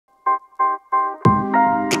Hey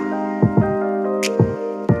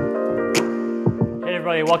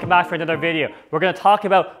everybody, welcome back for another video. We're going to talk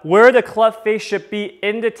about where the club face should be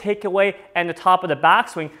in the takeaway and the top of the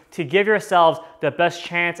backswing to give yourselves the best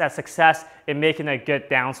chance at success in making a good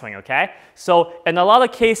downswing, okay? So in a lot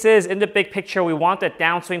of cases, in the big picture, we want the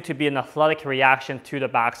downswing to be an athletic reaction to the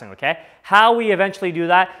backswing, okay? How we eventually do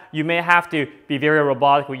that, you may have to be very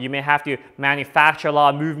robotic, you may have to manufacture a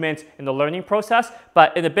lot of movements in the learning process,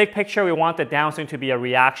 but in the big picture, we want the downswing to be a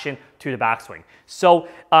reaction to the backswing. So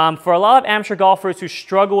for a lot of amateur golfers who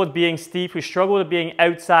struggle with being steep, who struggle with being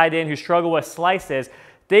outside in, who struggle with slices,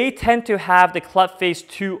 they tend to have the club face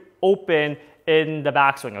too open in the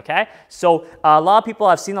backswing, okay? So a lot of people,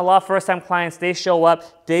 I've seen a lot of first-time clients, they show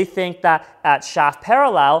up, they think that at shaft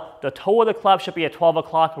parallel, the toe of the club should be at 12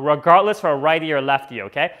 o'clock, regardless for a righty or lefty,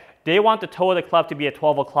 okay? They want the toe of the club to be at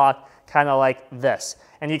 12 o'clock, kind of like this.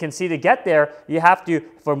 And you can see to get there, you have to,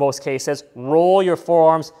 for most cases, roll your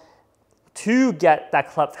forearms to get that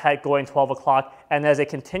club head going 12 o'clock. And as they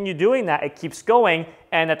continue doing that, it keeps going.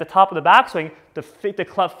 And at the top of the backswing, the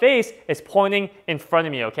club face is pointing in front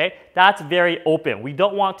of me, okay? That's very open. We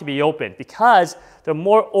don't want to be open because the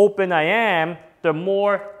more open I am, the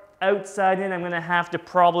more outside in I'm gonna have to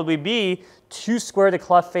probably be to square the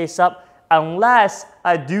club face up unless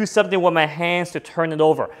I do something with my hands to turn it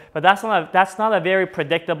over. But that's not a very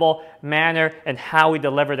predictable manner in how we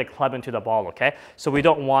deliver the club into the ball, okay? So we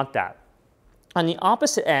don't want that. On the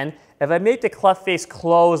opposite end, if I make the club face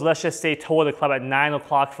close, let's just say toe of the club at 9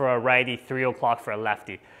 o'clock for a righty, 3 o'clock for a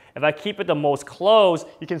lefty. If I keep it the most closed,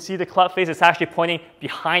 you can see the club face is actually pointing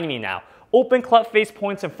behind me now. Open club face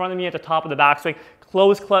points in front of me at the top of the backswing.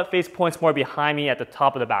 Closed club face points more behind me at the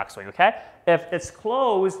top of the backswing, okay? If it's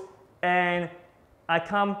closed and I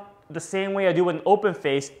come the same way I do with an open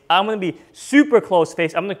face, I'm going to be super close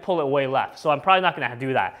face. I'm going to pull it way left. So I'm probably not going to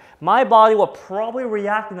do that. My body will probably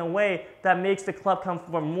react in a way that makes the club come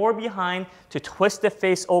from more behind to twist the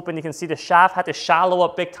face open. You can see the shaft had to shallow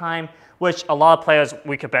up big time, which a lot of players,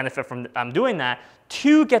 we could benefit from doing that,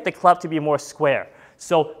 to get the club to be more square.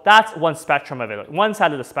 So that's one spectrum of it, one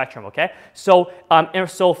side of the spectrum, okay? So,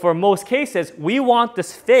 so for most cases, we want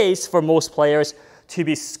this face for most players to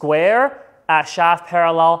be square at shaft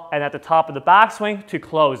parallel and at the top of the backswing to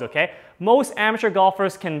close, okay? Most amateur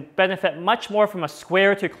golfers can benefit much more from a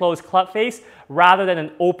square to close club face rather than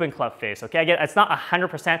an open club face, okay? Again, it's not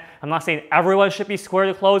 100%. I'm not saying everyone should be square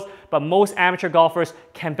to close, but most amateur golfers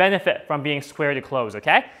can benefit from being square to close,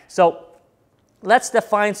 okay? So let's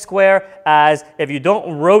define square as if you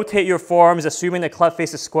don't rotate your forearms, assuming the club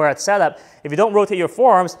face is square at setup, if you don't rotate your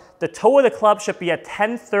forearms, the toe of the club should be at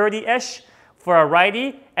 1030-ish for a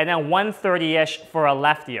righty and then 130-ish for a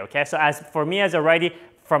lefty, okay? So as for me as a righty,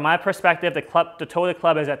 from my perspective, the toe of the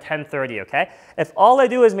club is at 1030, okay? If all I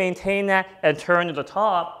do is maintain that and turn to the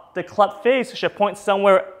top, the club face should point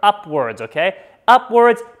somewhere upwards, okay?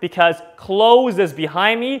 Upwards because closed is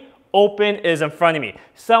behind me, open is in front of me.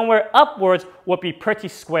 Somewhere upwards would be pretty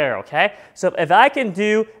square, okay? So if I can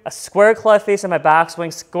do a square club face on my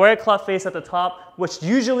backswing, square club face at the top, which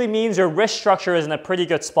usually means your wrist structure is in a pretty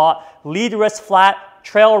good spot, lead wrist flat,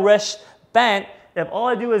 trail wrist bent, if all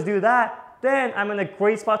I do is do that, then I'm in a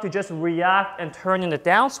great spot to just react and turn in the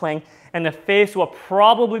downswing, and the face will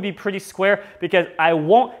probably be pretty square because I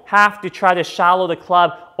won't have to try to shallow the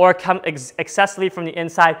club or come excessively from the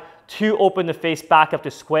inside to open the face back up to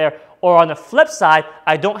square. Or on the flip side,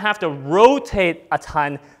 I don't have to rotate a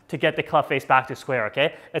ton to get the club face back to square,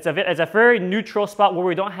 okay? It's a very neutral spot where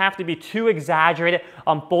we don't have to be too exaggerated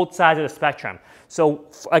on both sides of the spectrum. So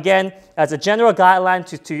again, as a general guideline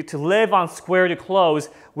to live on square to close,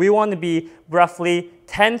 we want to be roughly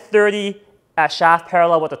 1030 at shaft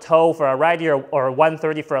parallel with the toe for a righty or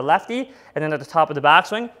 130 for a lefty. And then at the top of the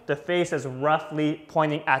backswing, the face is roughly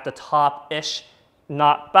pointing at the top-ish,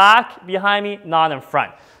 not back behind me, not in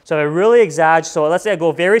front. So I really exaggerate. So let's say I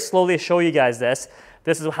go very slowly to show you guys this.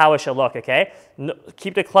 This is how it should look, okay?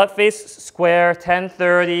 Keep the club face square,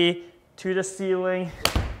 1030 to the ceiling,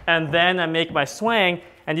 and then I make my swing.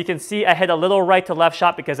 And you can see I hit a little right to left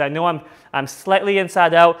shot because I know I'm slightly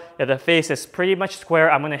inside out. If the face is pretty much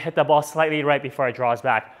square, I'm going to hit the ball slightly right before it draws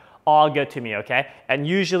back. All good to me, okay? And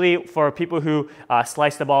usually for people who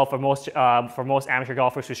slice the ball, for most amateur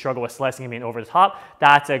golfers who struggle with slicing and being over the top,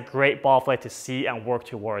 that's a great ball flight to see and work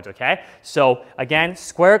towards, okay? So again,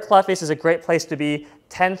 square club face is a great place to be.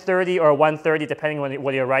 1030 or 130, depending on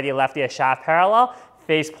whether you're righty or lefty, a shaft parallel.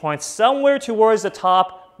 Face points somewhere towards the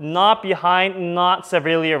top, not behind, not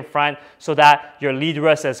severely in front, so that your lead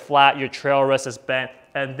wrist is flat, your trail wrist is bent,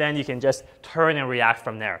 and then you can just turn and react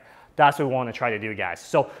from there. that's what we want to try to do, guys.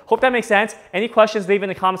 So hope that makes sense. Any questions, leave in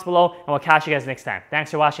the comments below, and we'll catch you guys next time.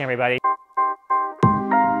 Thanks for watching, everybody.